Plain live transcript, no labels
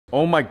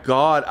Oh my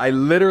God, I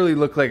literally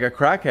look like a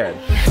crackhead.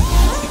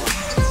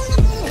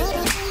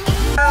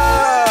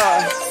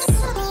 Ah,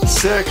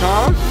 sick,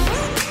 huh?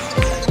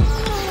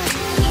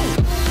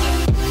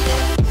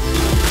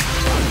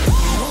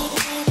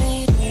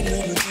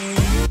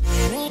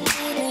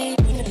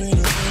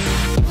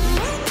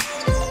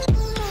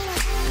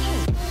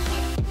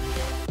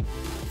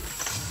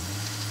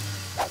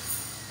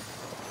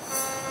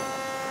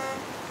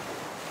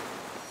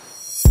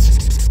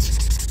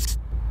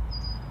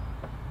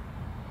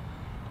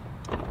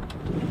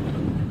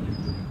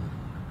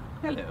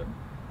 Hello.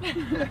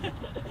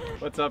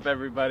 What's up,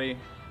 everybody?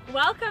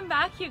 Welcome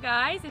back, you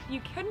guys. If you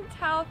couldn't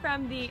tell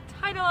from the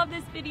title of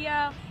this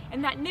video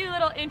and that new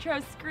little intro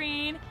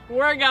screen,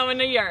 we're going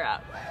to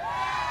Europe.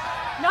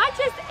 Not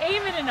just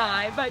Eamon and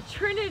I, but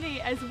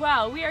Trinity as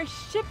well. We are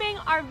shipping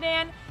our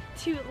van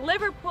to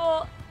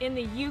Liverpool in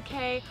the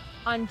UK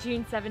on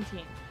June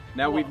 17th.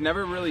 Now, we've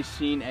never really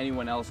seen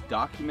anyone else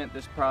document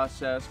this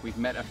process. We've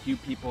met a few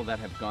people that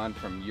have gone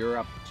from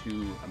Europe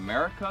to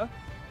America,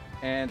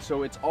 and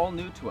so it's all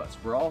new to us.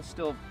 We're all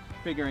still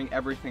figuring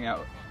everything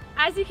out.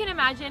 As you can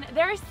imagine,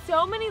 there are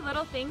so many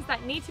little things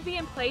that need to be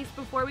in place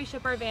before we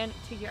ship our van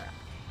to Europe.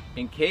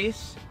 In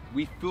case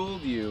we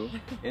fooled you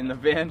in the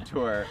van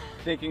tour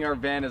thinking our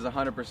van is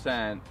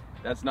 100%,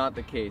 that's not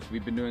the case.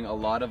 We've been doing a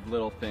lot of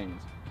little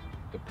things.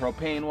 The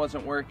propane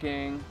wasn't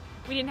working.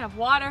 We didn't have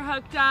water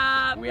hooked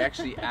up. We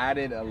actually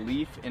added a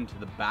leaf into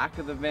the back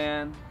of the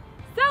van.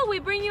 So we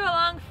bring you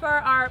along for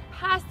our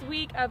past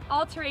week of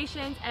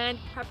alterations and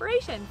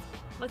preparations.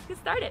 Let's get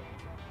started.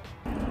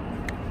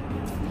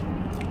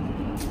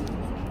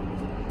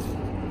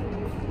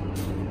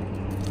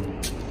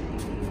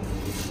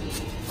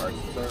 Parts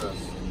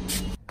service.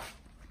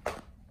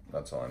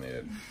 That's all I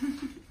needed.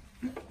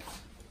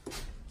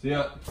 See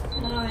ya.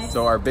 Bye.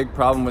 So our big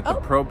problem with the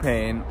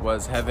propane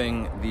was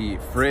having the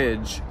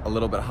fridge a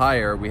little bit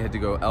higher. We had to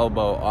go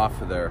elbow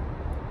off of there.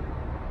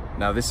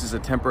 Now this is a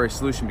temporary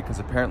solution because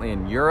apparently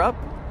in Europe,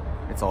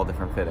 it's all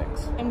different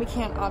fittings. And we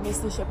can't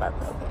obviously ship our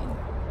propane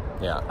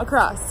Yeah.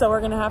 across, so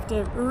we're gonna have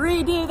to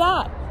redo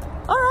that.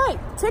 All right,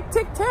 tick,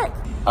 tick, tick.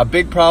 A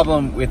big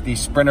problem with these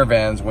Sprinter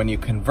vans when you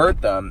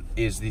convert them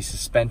is the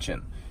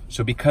suspension.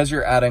 So because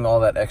you're adding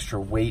all that extra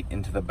weight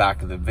into the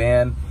back of the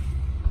van,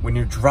 when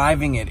you're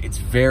driving it, it's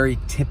very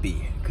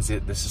tippy because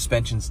the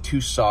suspension's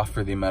too soft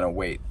for the amount of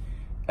weight.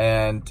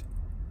 And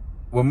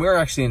when we were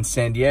actually in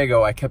San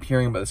Diego, I kept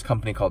hearing about this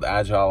company called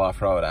Agile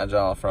Off-Road.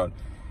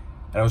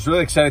 And I was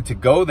really excited to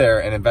go there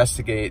and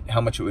investigate how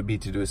much it would be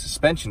to do a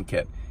suspension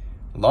kit.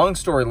 Long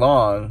story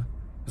long,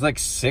 it was like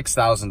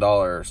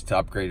 $6,000 to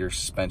upgrade your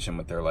suspension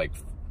with their like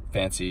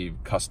fancy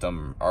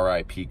custom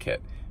RIP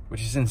kit,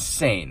 which is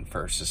insane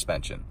for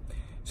suspension.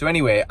 So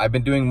anyway, I've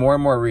been doing more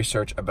and more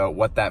research about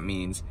what that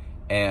means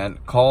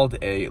and called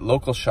a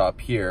local shop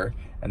here,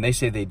 and they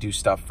say they do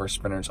stuff for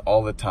Sprinters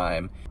all the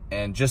time.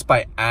 And just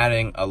by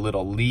adding a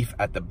little leaf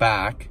at the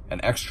back,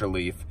 an extra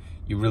leaf,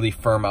 you really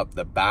firm up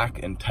the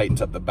back and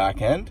tightens up the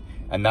back end.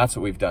 And that's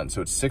what we've done.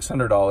 So it's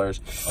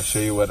 $600. I'll show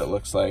you what it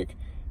looks like.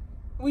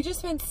 We just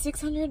spent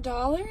 $600?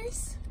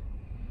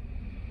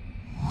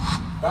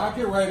 Back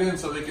it right in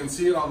so they can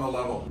see it on the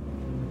level.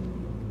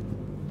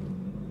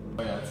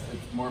 Oh yeah,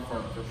 it's more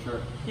firm for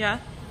sure. Yeah.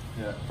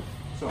 Yeah.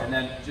 So, and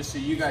then just so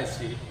you guys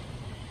see,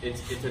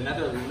 it's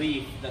another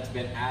leaf that's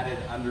been added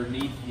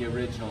underneath the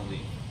original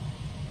leaf.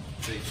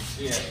 So you can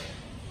see it.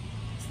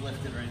 It's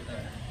lifted right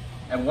there.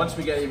 And once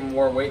we get even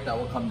more weight, that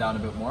will come down a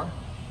bit more.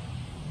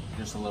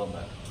 Just a little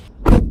bit.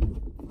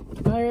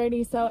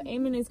 Alrighty, so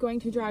Eamon is going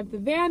to drive the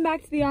van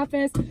back to the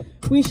office.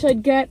 We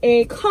should get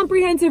a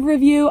comprehensive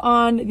review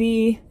on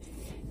the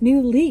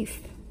new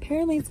leaf.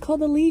 Apparently it's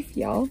called a leaf,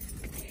 y'all.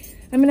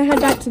 I'm gonna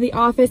head back to the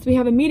office. We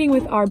have a meeting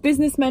with our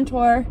business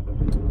mentor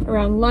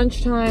around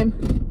lunchtime.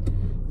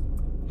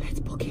 Let's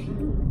book it.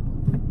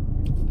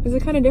 Is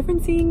it kind of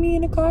different seeing me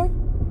in a car?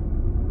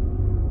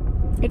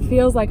 It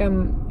feels like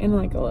I'm in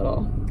like a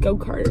little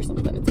go-kart or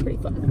something. It's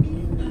pretty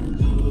fun.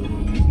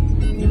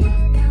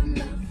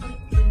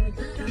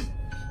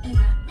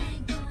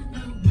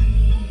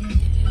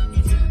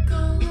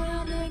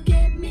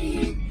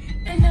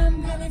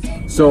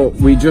 So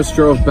we just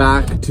drove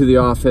back to the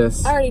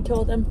office. I already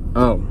told him.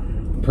 Oh,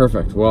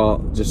 perfect. Well,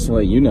 just to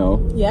let you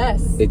know.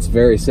 Yes. It's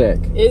very sick.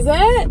 Is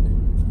it?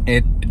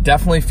 It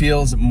definitely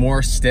feels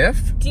more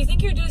stiff. Do you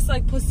think you're just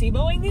like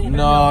placeboing it?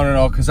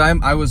 No, because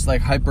I was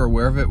like hyper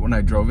aware of it when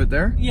I drove it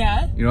there.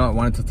 Yeah. You know, I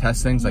wanted to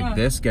test things like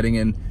this, getting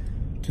in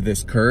to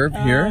this curve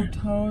here.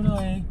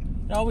 Totally.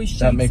 It always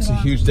shakes That makes it a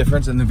off. huge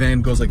difference, and the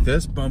van goes like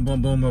this, boom,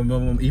 boom, boom, boom,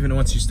 boom, boom. Even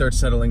once you start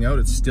settling out,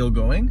 it's still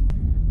going.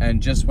 And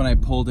just when I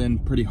pulled in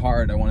pretty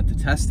hard, I wanted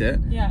to test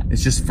it. Yeah.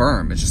 It's just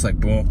firm. It's just like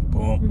boom,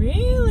 boom.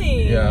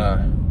 Really?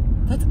 Yeah.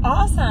 That's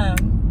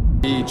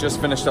awesome. We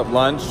just finished up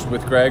lunch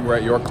with Greg. We're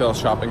at Yorkdale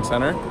Shopping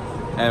Center.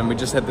 And we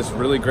just had this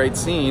really great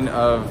scene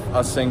of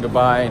us saying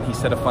goodbye, and he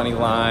said a funny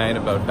line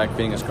about Beck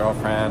being his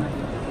girlfriend.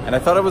 And I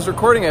thought I was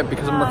recording it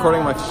because I'm recording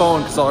on my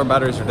phone because all our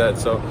batteries are dead.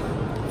 So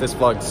if this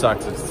vlog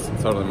sucks, it's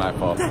totally my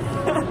fault.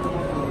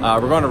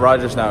 We're going to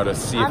Rogers now to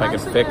see if I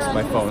can fix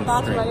my phone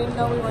I screen. didn't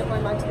know we weren't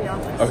going back to the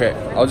office. Okay,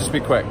 I'll just be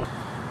quick.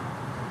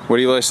 What are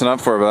you lacing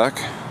up for,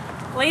 Beck?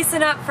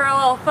 Lacing up for a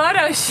little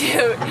photo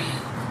shoot.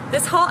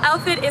 This whole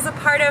outfit is a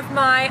part of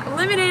my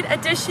limited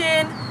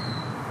edition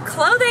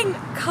clothing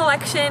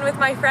collection with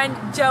my friend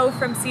Joe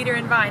from Cedar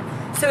and Vine.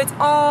 So it's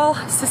all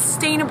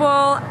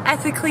sustainable,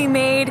 ethically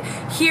made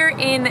here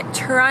in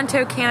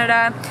Toronto,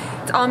 Canada.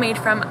 It's all made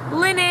from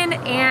linen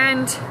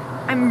and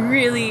I'm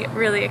really,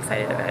 really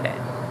excited about it.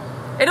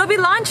 It'll be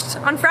launched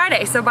on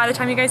Friday, so by the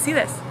time you guys see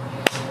this.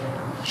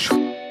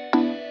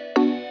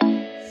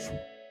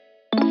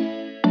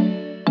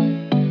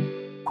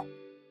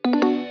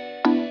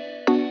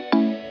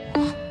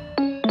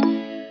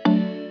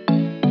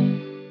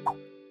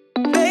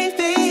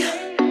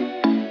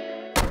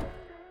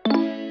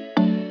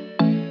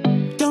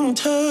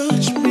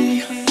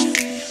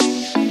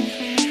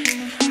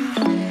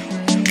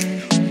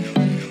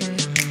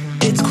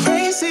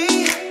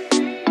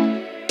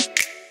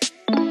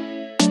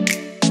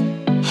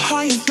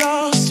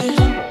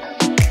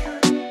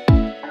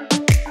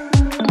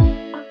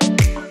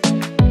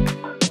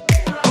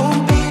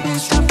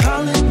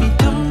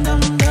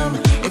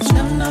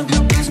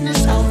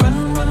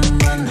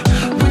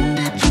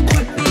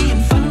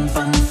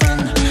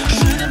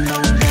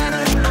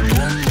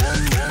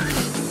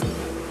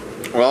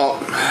 Well,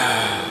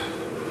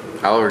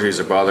 allergies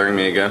are bothering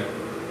me again.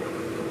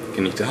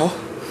 Can you tell?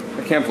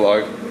 I can't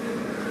vlog.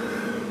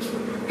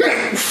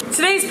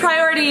 Today's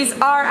priorities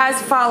are as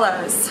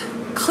follows.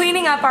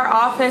 Cleaning up our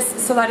office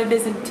so that it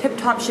is in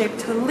tip-top shape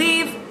to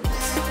leave.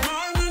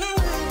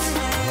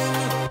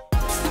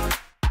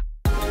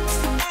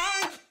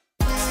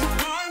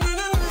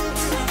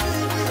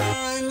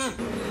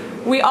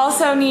 We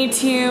also need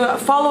to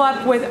follow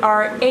up with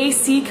our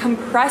AC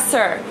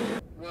compressor.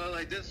 Well,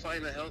 I did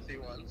find a healthy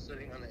one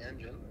sitting on the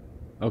engine.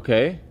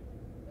 Okay.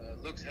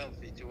 Looks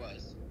healthy to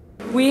us.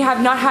 We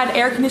have not had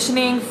air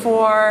conditioning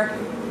for,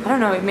 I don't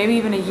know, maybe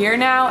even a year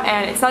now,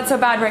 and it's not so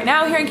bad right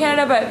now here in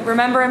Canada, but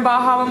remember in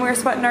Baja when we were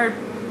sweating our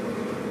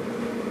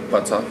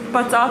Butts off.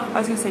 butts off? I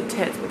was gonna say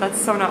tits, but that's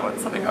so not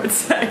something I would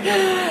say.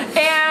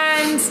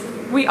 And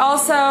we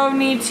also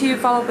need to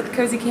follow up with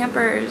Cozy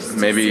Campers.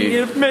 Maybe. To see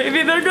if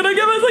maybe they're gonna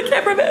give us a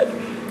camper bed.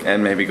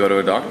 And maybe go to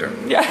a doctor.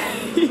 Yeah.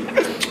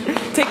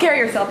 Take care of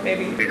yourself,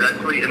 baby. He's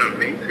actually in a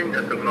meeting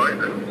at the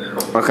moment.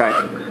 Okay.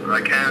 But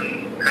I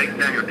can take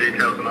down your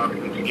details and ask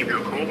him to give you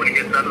a call when he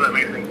gets out of that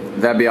meeting.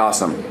 That'd be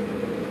awesome. So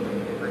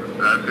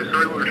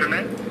sorry, what was your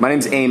name? My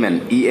name's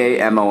Eamon,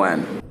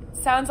 E-A-M-O-N.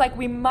 Sounds like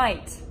we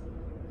might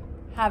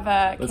have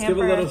a Let's camper.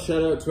 give a little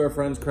shout out to our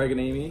friends Craig and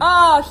Amy.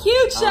 Oh,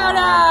 huge shout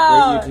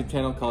out! Great YouTube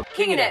channel called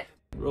Kinging it.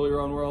 Rule Your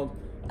Own World.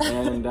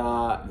 And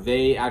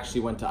they actually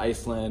went to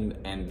Iceland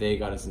and they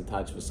got us in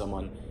touch with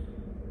someone,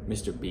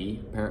 Mr. B,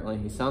 apparently.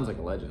 He sounds like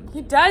a legend.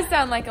 He does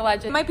sound like a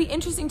legend. It might be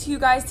interesting to you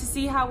guys to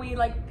see how we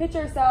like pitch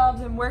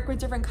ourselves and work with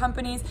different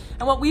companies.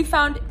 And what we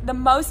found the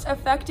most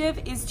effective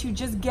is to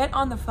just get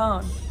on the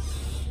phone.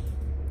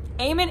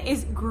 Eamon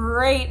is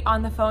great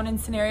on the phone in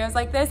scenarios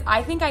like this.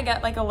 I think I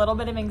get like a little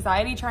bit of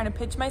anxiety trying to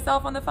pitch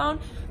myself on the phone,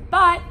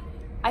 but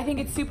I think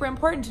it's super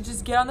important to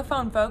just get on the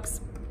phone,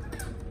 folks.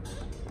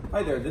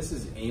 Hi there, this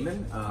is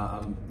Eamon.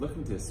 I'm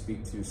looking to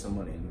speak to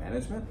someone in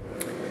management.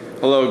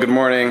 Hello, good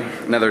morning.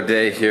 Another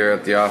day here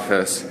at the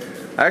office.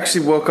 I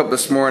actually woke up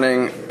this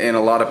morning in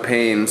a lot of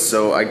pain,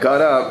 so I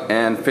got up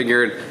and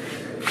figured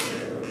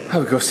I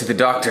would go see the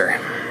doctor.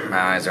 My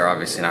eyes are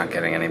obviously not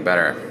getting any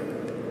better.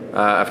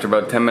 After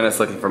about 10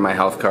 minutes looking for my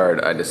health card,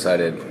 I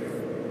decided,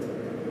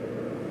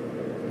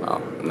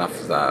 well, enough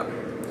of that.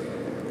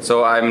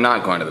 So I'm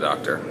not going to the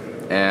doctor.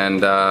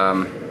 And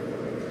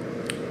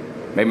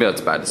maybe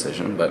that's a bad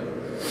decision, but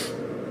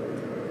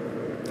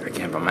I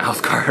can't buy my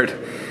health card.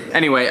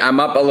 Anyway, I'm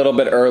up a little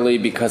bit early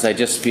because I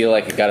just feel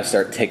like I gotta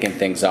start ticking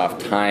things off.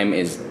 Time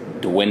is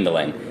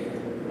dwindling.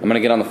 I'm gonna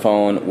get on the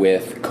phone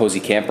with Cozy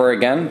Camper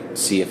again,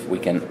 see if we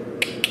can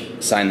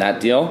sign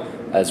that deal,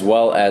 as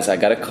well as I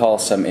gotta call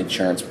some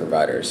insurance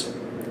providers.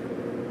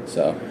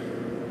 So,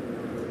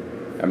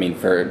 I mean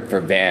for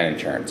van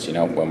insurance, you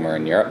know, when we're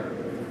in Europe.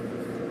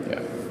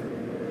 Yeah.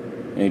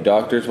 Any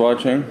doctors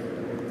watching?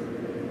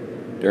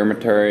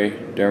 Dermatitis?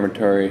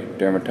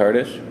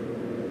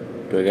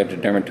 Do I get to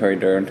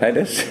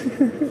dermatitis?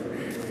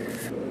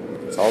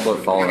 It's all about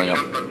following up.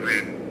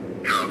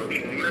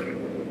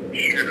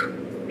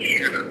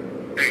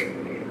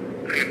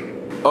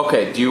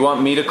 Okay, do you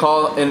want me to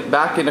call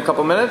back in a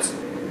couple minutes?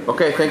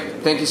 Okay,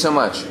 thank you so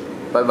much.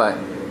 Bye-bye.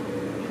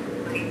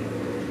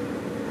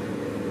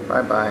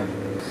 Bye-bye.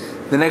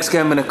 The next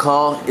guy I'm gonna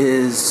call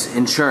is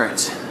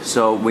insurance.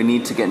 So we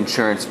need to get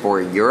insurance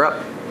for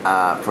Europe,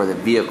 for the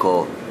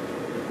vehicle,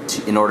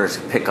 in order to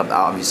pick up,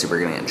 obviously we're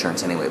gonna get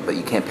insurance anyway, but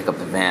you can't pick up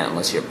the van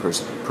unless you have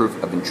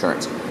proof of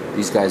insurance.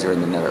 These guys are in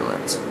the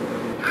Netherlands.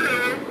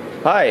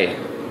 Hi,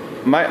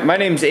 my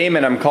name's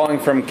Eamon, I'm calling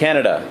from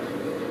Canada.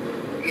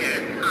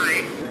 Yes,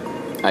 hi.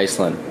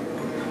 Iceland.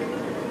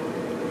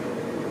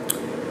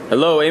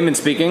 Hello, Eamon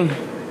speaking.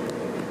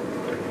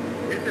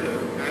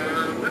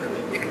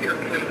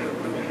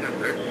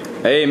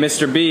 Hey,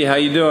 Mr. B, how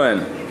you doing?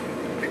 Yeah,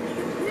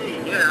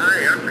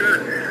 hi, I'm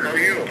good. How are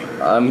you?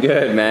 I'm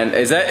good, man.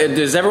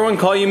 Does everyone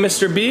call you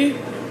Mr. B?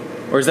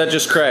 Or is that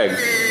just Craig? No,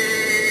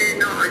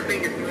 I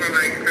think it's more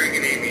like Craig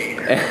and Amy.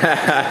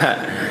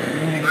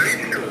 But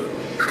it's cool.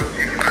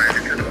 Cozy fine.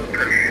 It's an old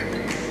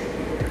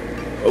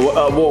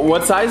push.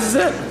 What size is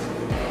it?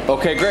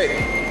 Okay, great.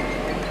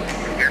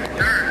 Yes,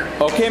 sir.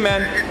 Okay,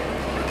 man.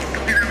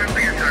 You never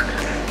be in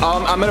touch.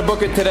 I'm gonna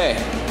book it today.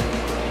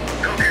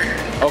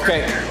 Okay.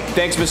 Okay.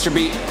 Thanks, Mr.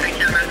 B. Thank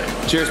you,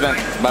 man. Cheers, man.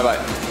 Bye-bye.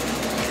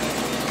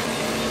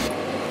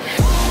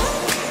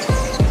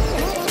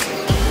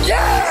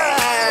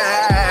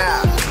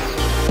 Yeah!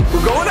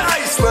 We're going to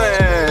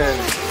Iceland!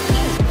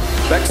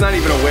 Beck's not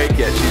even awake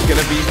yet. She's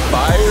gonna be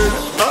fired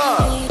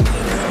up.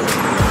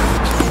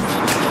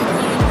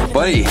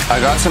 Buddy,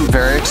 I got some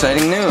very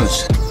exciting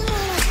news.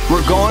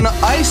 We're going to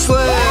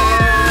Iceland!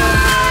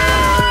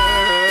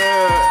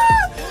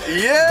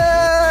 Yeah!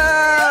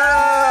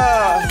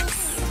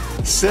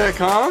 Sick,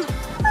 huh?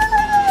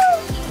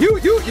 You!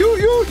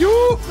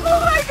 Oh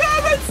my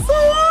god, that's so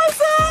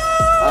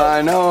awesome!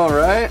 I know,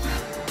 right?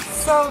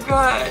 So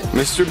good.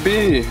 Mr.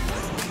 B.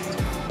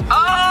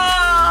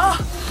 Ah,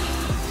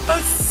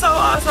 that's so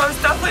awesome. I was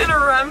definitely in a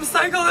REM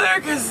cycle there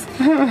because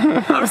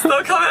I'm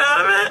still coming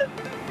out of it.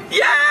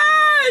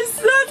 Yes,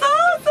 that's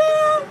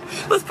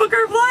awesome. Let's book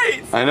our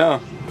flights. I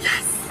know.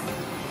 Yes.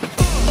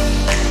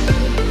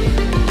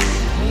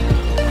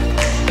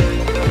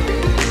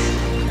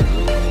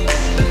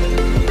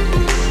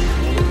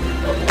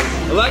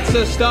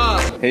 Alexa,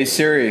 stop. Hey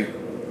Siri.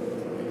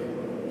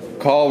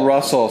 Call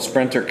Russell,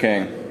 Sprinter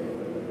King.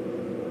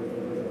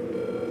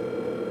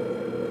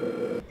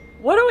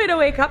 What a way to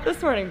wake up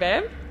this morning,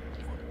 babe.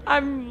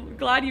 I'm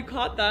glad you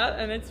caught that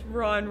and it's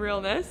raw and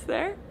realness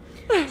there.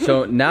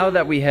 So now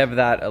that we have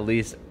that at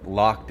least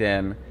locked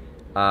in,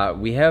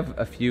 we have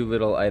a few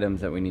little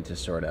items that we need to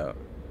sort out.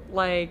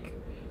 Like,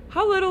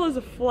 how little is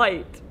a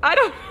flight? I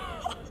don't know.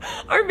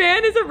 Our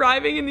van is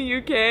arriving in the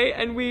UK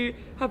and we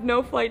have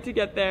no flight to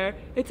get there.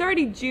 It's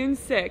already June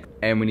 6th.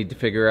 And we need to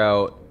figure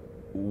out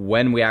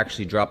when we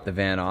actually drop the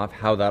van off,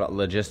 how that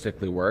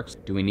logistically works.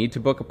 Do we need to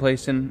book a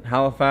place in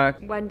Halifax?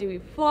 When do we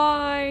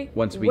fly?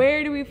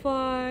 Where do we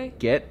fly?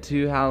 Get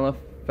to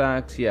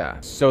Halifax, yeah.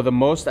 So the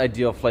most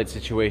ideal flight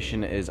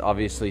situation is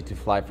obviously to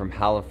fly from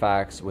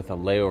Halifax with a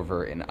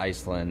layover in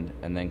Iceland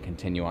and then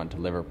continue on to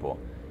Liverpool.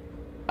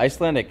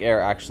 Icelandic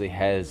Air actually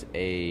has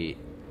a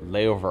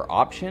layover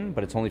option,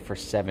 but it's only for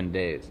 7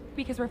 days.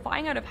 Because we're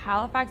flying out of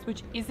Halifax,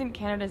 which isn't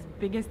Canada's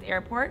biggest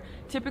airport.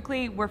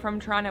 Typically, we're from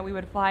Toronto, we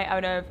would fly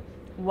out of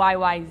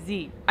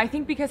YYZ. I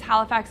think because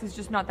Halifax is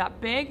just not that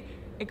big,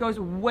 it goes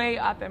way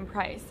up in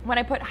price. When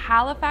I put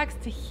Halifax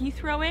to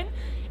Heathrow in,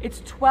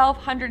 it's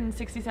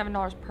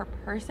 $1,267 per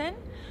person.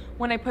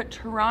 When I put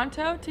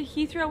Toronto to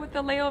Heathrow with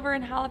the layover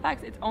in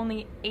Halifax, it's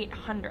only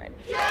 $800.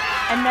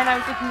 And then I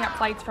was looking at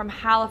flights from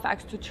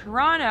Halifax to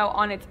Toronto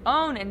on its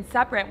own and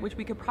separate, which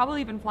we could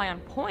probably even fly on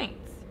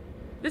points.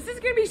 This is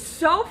gonna be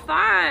so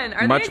fun.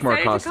 Are Much they more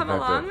excited to come cost-effective.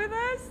 along with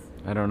us?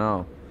 I don't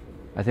know.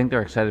 I think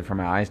they're excited for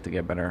my eyes to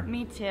get better.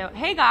 Me too.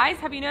 Hey guys,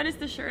 have you noticed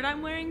the shirt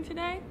I'm wearing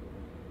today?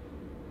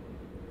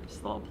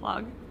 Just a little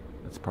plug.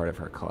 That's part of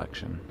her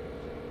collection.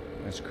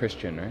 That's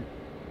Christian,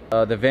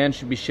 right? The van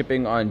should be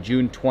shipping on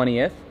June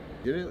 20th.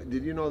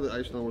 Did you know that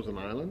Iceland was an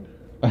island?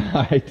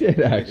 I did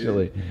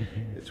actually.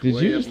 Did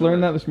you just learn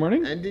that this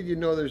morning? And did you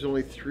know there's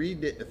only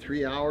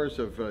 3 hours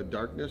of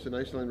darkness in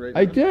Iceland right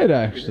now? I did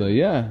actually,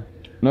 yeah.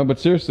 No,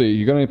 but seriously,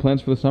 you got any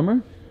plans for the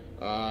summer?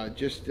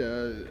 Just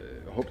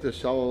hope to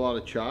sell a lot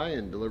of chai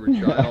and deliver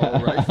chai all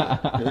over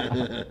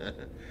Iceland.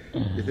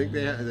 You think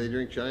they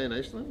drink chai in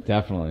Iceland?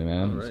 Definitely,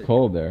 man. Right. It's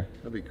cold there.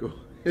 That'd be cool.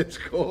 It's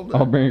cold.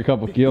 I'll bring a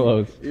couple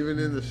kilos. Even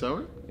in the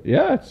summer?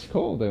 Yeah, it's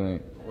cold, I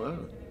think. Wow.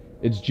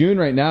 It's June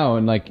right now,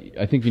 and like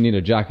I think you need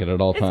a jacket at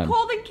all It's times.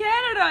 cold in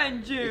Canada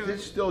in June. Is it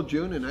still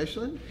June in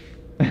Iceland?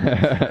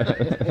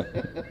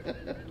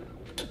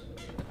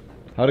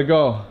 How'd it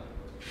go?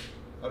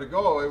 How'd it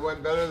go? It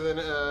went better than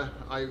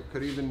I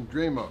could even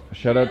dream of.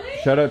 Shout out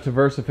to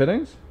Versa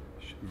Fittings.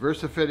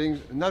 Versa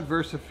Fittings, not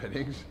Versa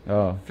Fittings.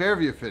 Oh.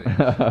 Fairview Fittings.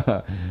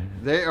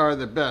 They are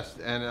the best.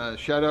 And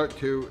shout out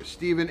to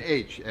Stephen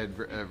H. at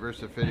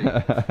Versa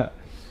Fittings.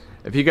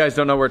 If you guys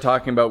don't know what we're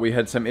talking about, we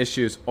had some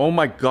issues. Oh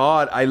my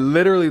God, I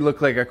literally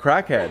look like a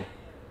crackhead.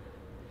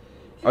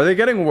 Are they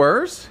getting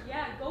worse?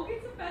 Yeah, go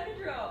get some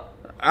Benadryl.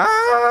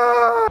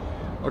 Ah!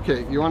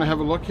 Okay, you want to have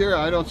a look here?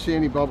 I don't see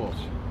any bubbles.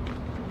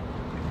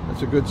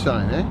 That's a good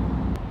sign, eh?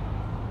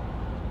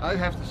 I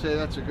have to say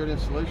that's a good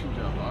installation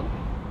job, Bob.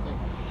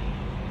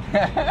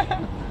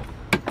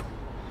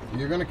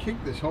 You're going to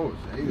kink this hose,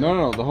 eh?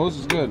 No, the hose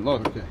is good.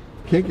 Look. Okay.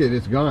 Kink it,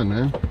 it's gone,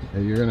 man.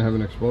 And you're going to have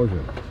an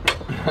explosion.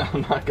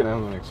 I'm not going to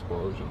have an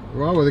explosion.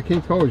 Well, with a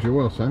kinked hose, you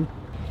will, son.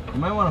 You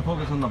might want to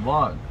focus on the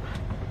vlog.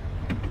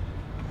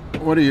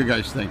 What do you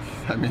guys think?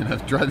 I mean,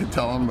 I've tried to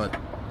tell them, but...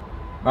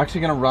 I'm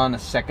actually going to run a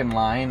second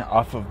line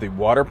off of the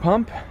water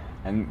pump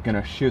and going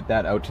to shoot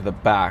that out to the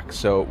back.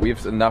 So we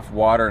have enough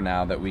water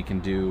now that we can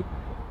do,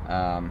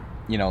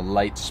 you know,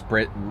 light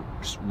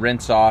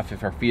rinse off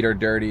if our feet are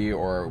dirty,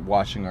 or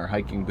washing our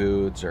hiking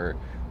boots, or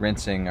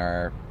rinsing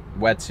our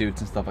wetsuits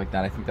and stuff like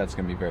that. I think that's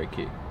gonna be very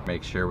key.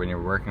 Make sure when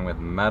you're working with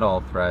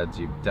metal threads,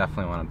 you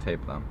definitely want to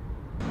tape them.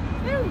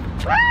 Woo!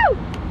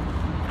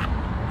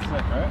 That's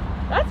sick, right?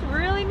 That's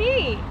really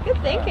neat.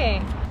 Good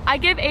thinking. I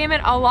give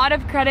Eamon a lot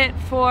of credit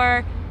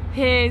for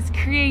his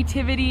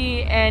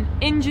creativity and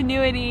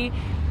ingenuity,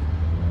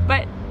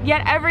 but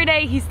yet every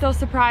day he still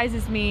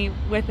surprises me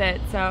with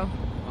it, so.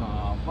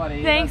 Oh,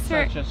 buddy, thanks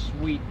that's such a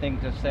sweet thing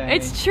to say.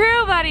 It's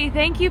true, buddy.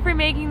 Thank you for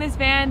making this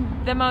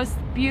van the most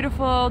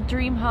beautiful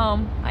dream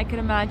home I could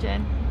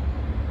imagine.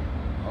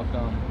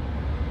 Welcome.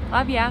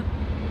 Love ya.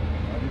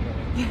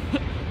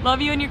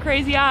 Love you and your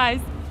crazy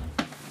eyes.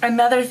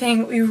 Another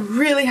thing we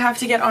really have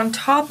to get on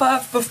top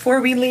of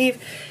before we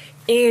leave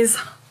is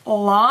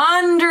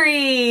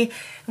laundry.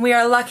 We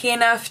are lucky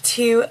enough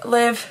to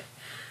live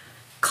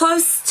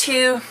close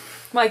to,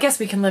 well, I guess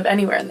we can live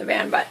anywhere in the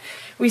van, but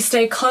we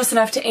stay close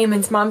enough to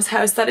Eamon's mom's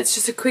house that it's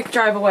just a quick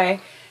drive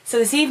away. So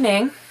this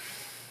evening,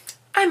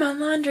 I'm on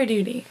laundry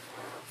duty.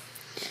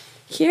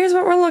 Here's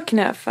what we're looking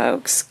at,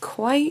 folks.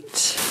 Quite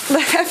the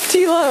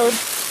hefty load.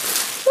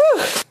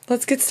 Whew.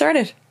 Let's get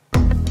started.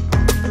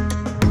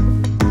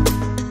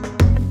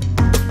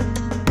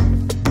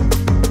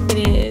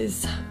 It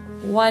is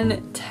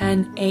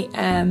 1:10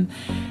 a.m.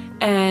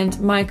 and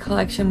my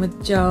collection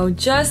with Joe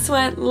just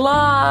went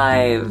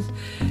live.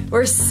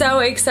 We're so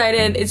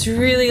excited. It's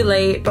really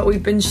late, but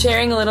we've been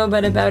sharing a little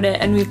bit about it,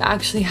 and we've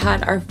actually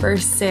had our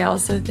first sale.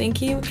 So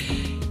thank you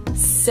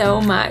so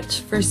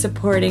much for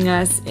supporting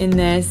us in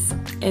this,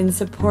 and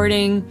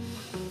supporting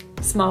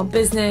small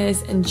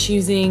business, and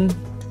choosing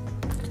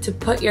to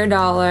put your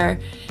dollar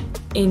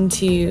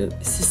into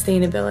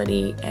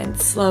sustainability and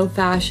slow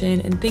fashion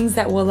and things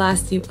that will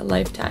last you a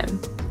lifetime.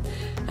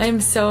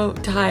 I'm so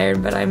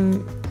tired, but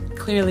I'm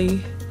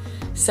clearly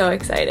so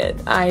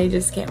excited. I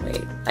just can't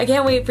wait. I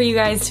can't wait for you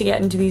guys to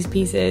get into these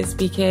pieces,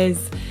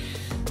 because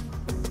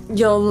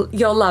you'll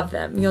love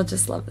them. You'll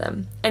just love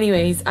them.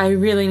 Anyways, I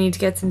really need to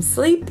get some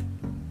sleep.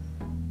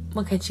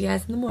 We'll catch you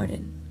guys in the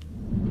morning.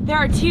 There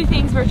are two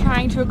things we're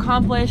trying to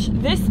accomplish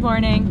this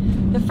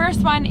morning. The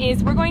first one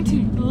is we're going to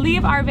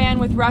leave our van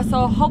with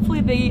Russell.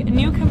 Hopefully the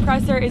new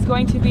compressor is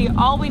going to be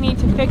all we need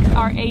to fix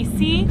our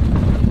AC.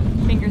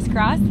 Fingers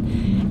crossed.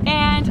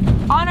 And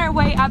on our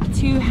way up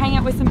to hang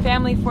out with some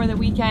family for the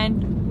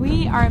weekend,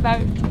 we are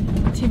about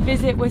to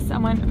visit with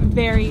someone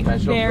very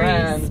special.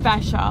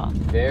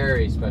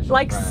 Very special.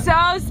 Like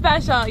friend. So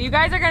special. You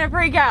guys are gonna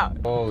freak out.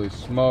 Holy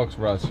smokes,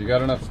 Russ. You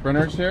got enough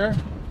sprinters here?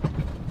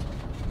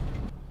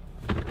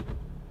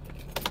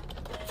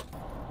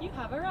 You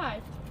have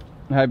arrived.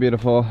 Hi,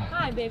 beautiful.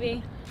 Hi,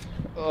 baby.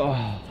 Oh,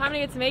 Time to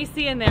get some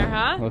AC in there,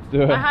 huh? let's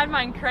do it. I had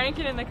mine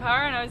cranking in the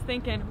car and I was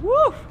thinking,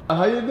 woo!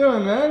 How you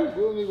doing, man?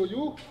 Good, amigo.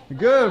 You?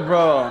 Good,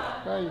 bro.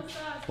 Hi.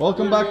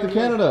 Welcome back to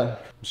Canada.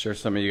 I'm sure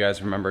some of you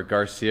guys remember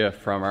Garcia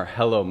from our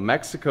Hello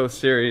Mexico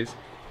series.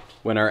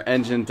 When our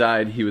engine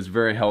died, he was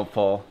very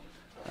helpful.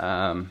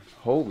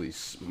 Holy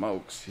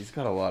smokes, he's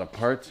got a lot of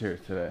parts here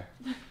today.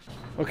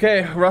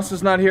 Okay, Russ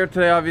is not here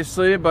today,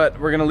 obviously, but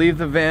we're gonna leave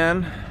the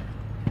van.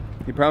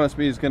 He promised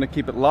me he's gonna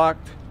keep it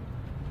locked.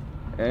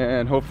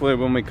 And hopefully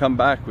when we come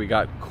back, we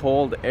got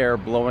cold air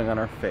blowing on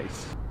our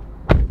face.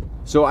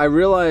 So I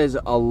realize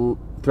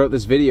throughout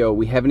this video,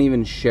 we haven't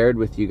even shared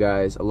with you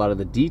guys a lot of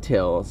the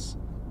details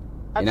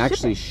in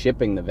actually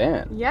shipping the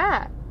van.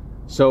 Yeah.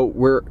 So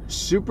we're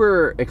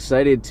super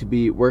excited to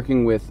be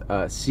working with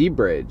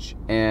Seabridge,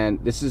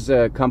 and this is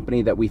a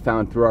company that we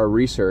found through our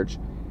research,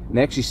 and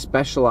they actually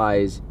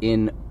specialize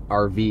in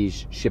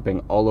RVs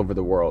shipping all over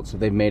the world. So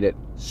they've made it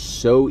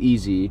so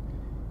easy.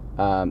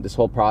 This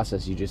whole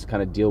process, you just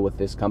kind of deal with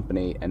this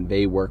company and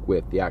they work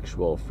with the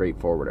actual freight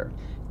forwarder.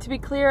 To be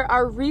clear,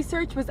 our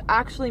research was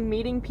actually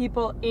meeting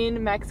people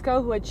in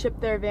Mexico who had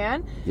shipped their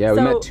van. Yeah, we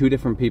met two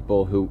different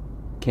people who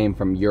came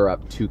from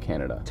Europe to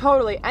Canada.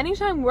 Totally.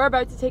 Anytime we're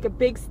about to take a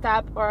big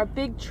step or a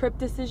big trip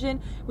decision,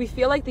 we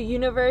feel like the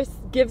universe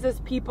gives us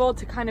people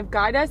to kind of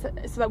guide us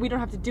so that we don't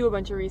have to do a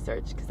bunch of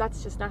research, because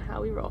that's just not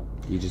how we roll.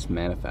 You just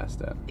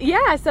manifest it.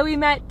 Yeah, so we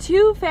met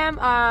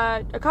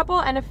a couple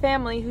and a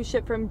family who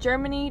shipped from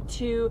Germany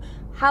to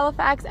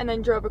Halifax and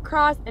then drove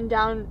across and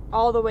down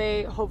all the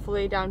way,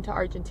 hopefully down to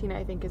Argentina,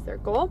 I think is their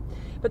goal.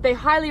 But they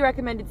highly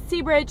recommended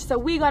Seabridge, so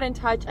we got in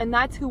touch, and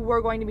that's who we're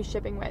going to be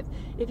shipping with.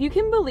 If you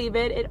can believe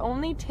it, it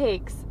only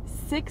takes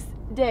 6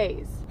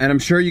 days. And I'm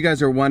sure you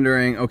guys are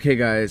wondering, okay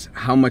guys,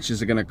 how much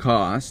is it gonna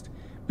cost?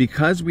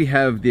 Because we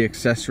have the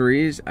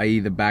accessories,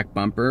 i.e. the back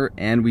bumper,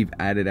 and we've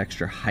added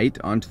extra height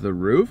onto the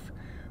roof,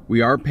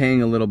 we are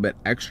paying a little bit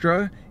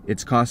extra.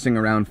 It's costing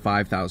around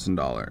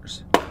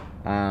 $5,000.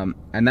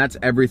 And that's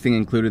everything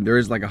included. There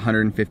is like a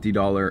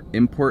 $150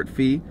 import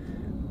fee,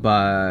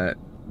 but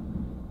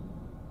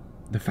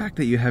the fact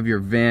that you have your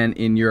van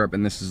in Europe,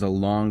 and this is a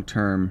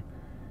long-term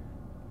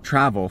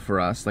travel for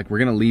us, like we're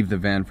gonna leave the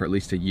van for at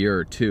least a year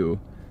or two,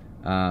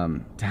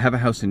 to have a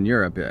house in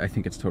Europe, I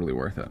think it's totally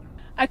worth it.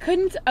 I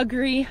couldn't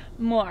agree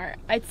more.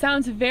 It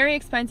sounds very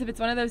expensive. It's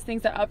one of those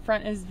things that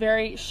upfront is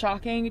very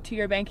shocking to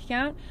your bank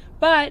account.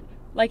 But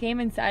like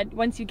Eamon said,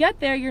 once you get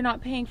there, you're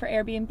not paying for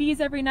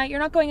Airbnbs every night. You're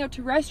not going out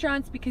to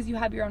restaurants because you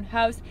have your own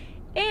house.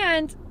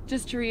 And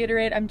just to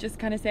reiterate, I'm just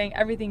kind of saying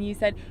everything you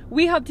said.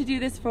 We hope to do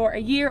this for a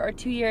year or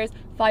 2 years,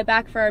 fly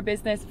back for our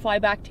business, fly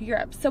back to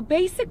Europe. So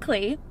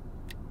basically,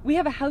 we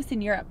have a house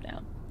in Europe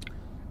now.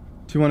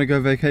 Do you want to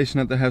go vacation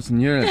at the house in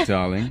Europe,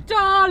 darling?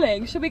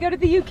 Darling, should we go to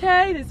the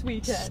UK this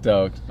weekend?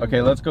 Stoked.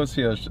 Okay, let's go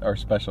see our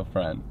special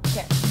friend.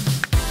 Okay.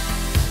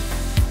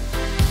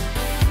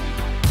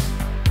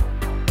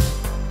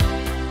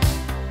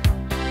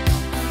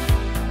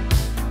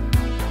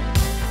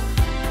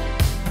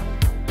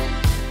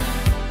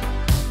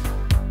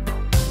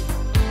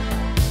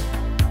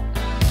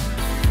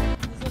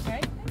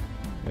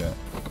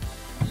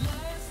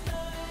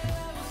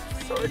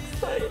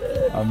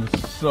 I'm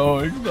so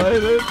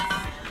excited.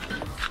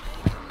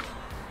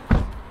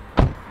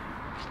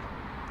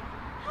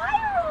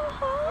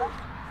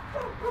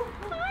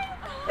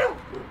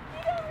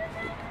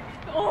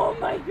 Oh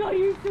my god,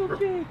 you're so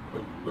big.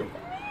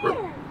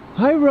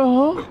 Hi,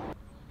 Rojo.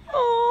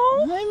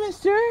 Oh. Hi,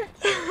 mister.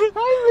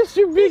 Hi,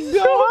 Mr. Big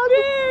Dog. So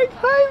big.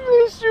 Hi,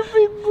 Mr.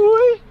 Big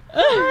Boy.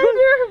 Hi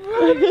there,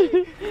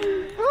 buddy.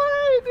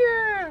 Hi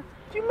there.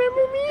 Do you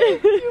remember me?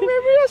 Do you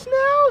remember us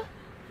now?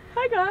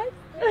 Hi, guys.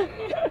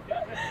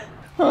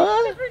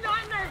 Huh? We're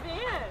not in our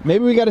van.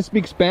 Maybe we gotta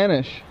speak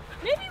Spanish.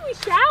 Maybe we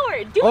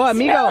showered. Do Oh, we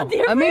smell amigo.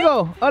 different?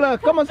 Amigo. Hola,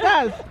 ¿cómo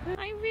estás?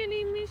 I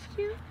really missed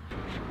you.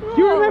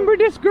 Do you remember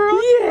this girl?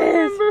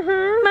 Yes. Remember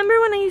her? Remember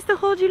when I used to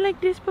hold you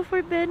like this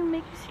before bed and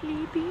make you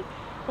sleepy?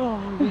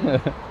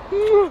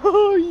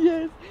 Oh,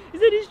 yes. Is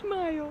that a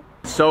smile?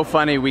 So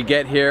funny, we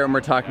get here and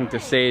we're talking to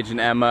Sage and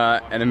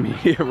Emma and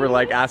immediately we're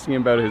like asking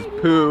him about his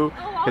poo,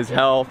 his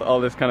health, all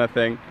this kind of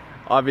thing.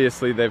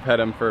 Obviously they've had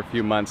him for a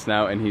few months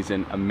now and he's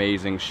in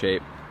amazing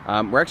shape.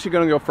 We're actually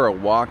gonna go for a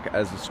walk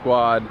as a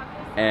squad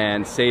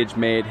and Sage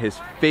made his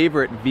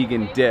favorite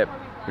vegan dip,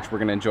 which we're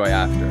gonna enjoy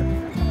after.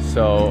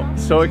 So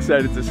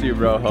excited to see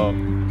Rojo.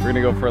 We're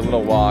gonna go for a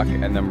little walk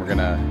and then we're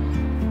gonna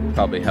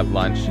probably have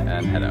lunch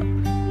and head out.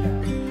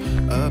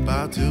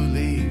 About to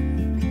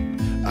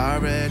leave,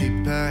 already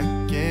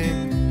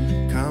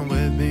packing, come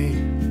with me,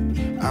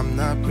 I'm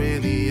not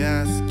really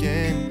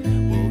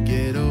asking, we'll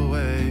get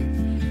away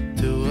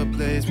to a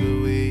place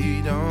where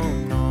we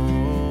don't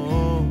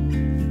know,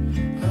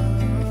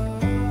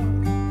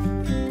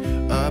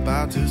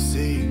 about to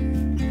see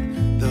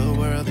the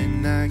world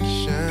in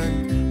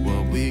action,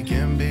 what we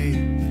can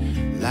be,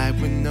 life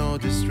with no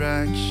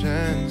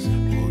distractions,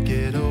 we'll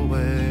get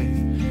away.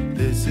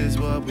 This is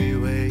what we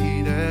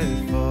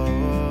waited for.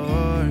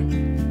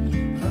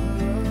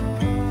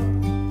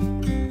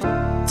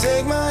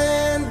 Take my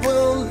hand,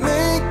 we'll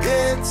make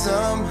it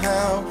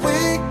somehow.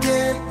 We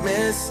can't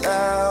miss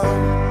out.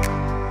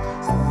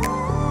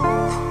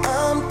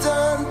 I'm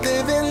done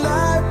living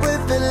life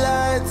with the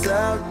lights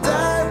out.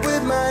 Die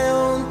with my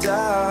own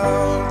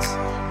doubts.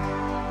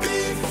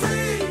 Be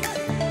free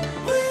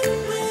with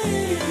me.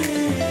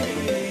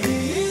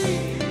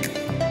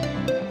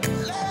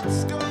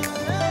 Let's go.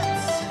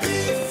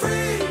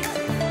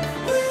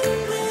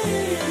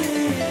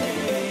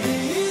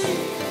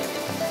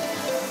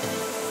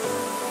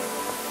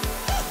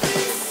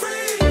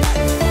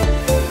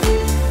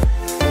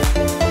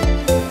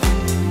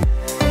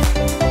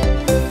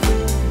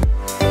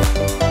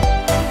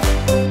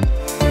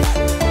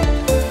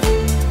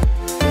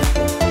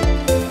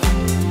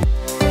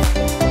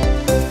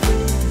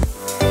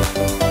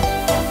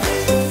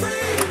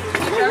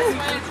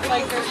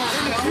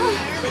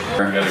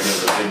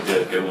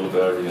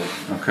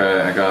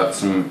 Okay, I got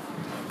some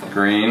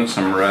green,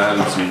 some red,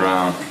 and some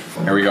brown.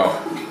 Here we go.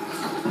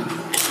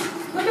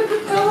 Look at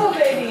the pillow,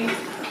 baby.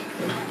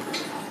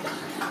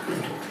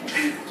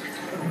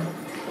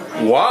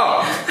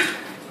 Wow!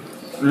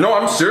 No,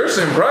 I'm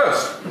seriously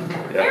impressed.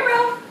 Yeah. Hey,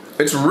 Ralph.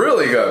 It's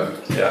really good.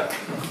 Yeah.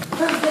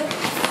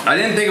 I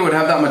didn't think it would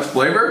have that much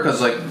flavor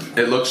because like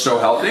it looks so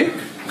healthy.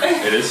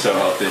 It is so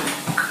healthy.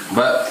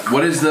 But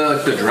what is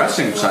the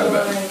dressing side of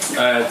it?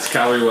 It's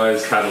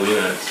calorie-wise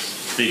Catalina.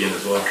 It's vegan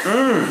as well.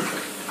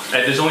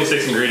 And there's only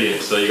 6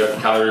 ingredients, so you got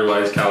the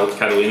calorie-wise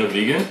Catalina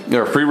vegan.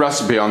 Yeah, a free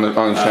recipe on the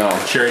channel.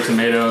 Cherry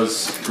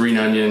tomatoes, green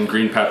onion,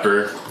 green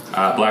pepper,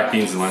 black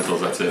beans and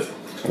lentils. That's it.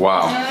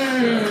 Wow.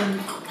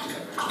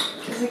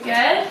 Is it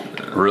good?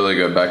 Really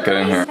good. Beck, get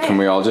in here. Can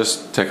we all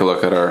just take a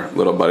look at our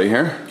little buddy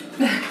here?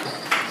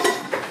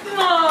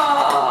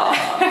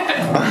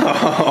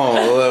 Oh,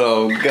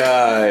 little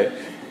guy.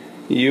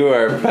 You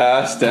are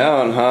passed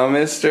down, huh,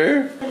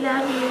 mister? I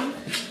love you.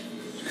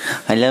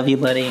 I love you,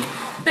 buddy.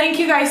 Thank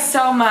you guys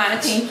so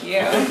much. Thank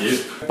you. Thank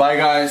you. Bye,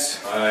 guys.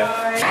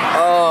 Bye.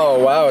 Oh,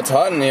 wow, it's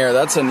hot in here.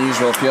 That's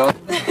unusual feeling.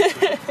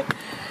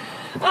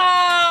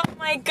 Oh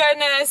my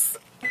goodness.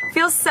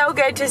 Feels so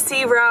good to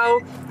see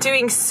Ro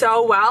doing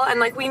so well, and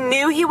like we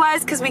knew he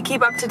was because we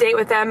keep up to date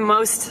with them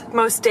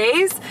most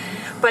days,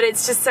 but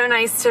it's just so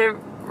nice to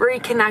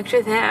reconnect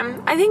with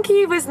him. I think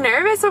he was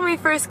nervous when we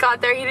first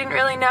got there. He didn't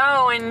really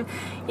know, and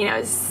you know,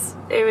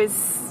 it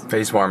was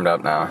Face warmed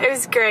up now. It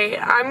was great.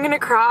 I'm gonna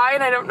cry,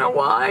 and I don't know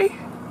why.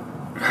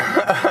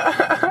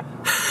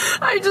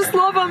 I just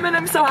love him, and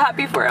I'm so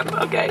happy for him.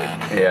 Okay.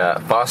 Yeah,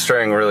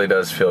 fostering really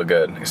does feel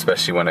good,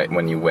 especially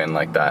when you win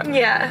like that.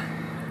 Yeah.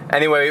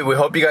 Anyway, we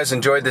hope you guys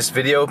enjoyed this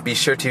video. Be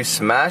sure to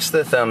smash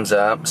the thumbs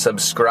up,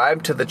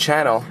 subscribe to the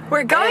channel.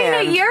 We're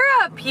going to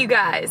Europe, you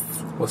guys.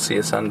 We'll see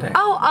you Sunday.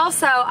 Oh,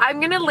 also, I'm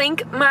going to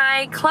link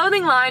my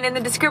clothing line in the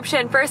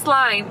description, first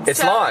line.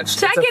 It's launched.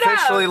 Check it out.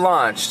 It's officially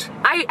launched.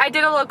 I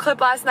did a little clip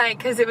last night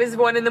because it was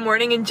 1 in the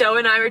morning and Joe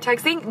and I were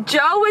texting.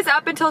 Joe was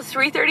up until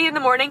 3:30 in the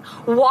morning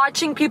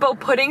watching people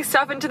putting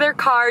stuff into their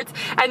carts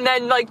and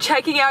then like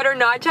checking out or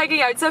not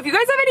checking out. So if you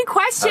guys have any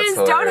questions,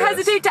 don't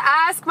hesitate to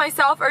ask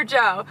myself or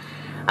Joe.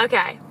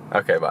 Okay.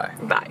 Okay, bye.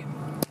 Bye.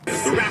 The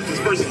Raptors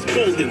versus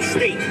Golden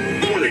State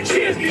for the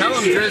championship. Tell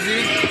him,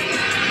 Drizzy.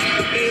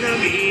 It don't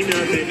mean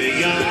nothing to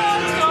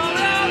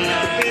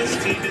y'all. This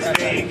team is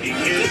making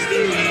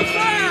history.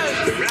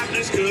 The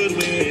Raptors could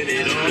win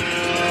it all.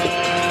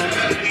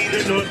 We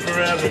the North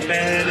forever,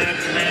 man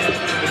after man.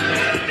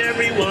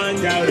 Everyone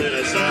doubted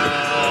us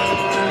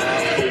all.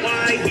 But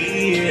why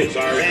he is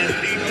our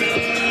MVP.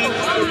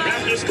 The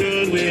Raptors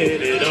could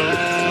win it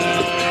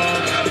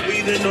all.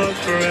 We the North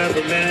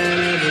forever,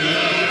 man.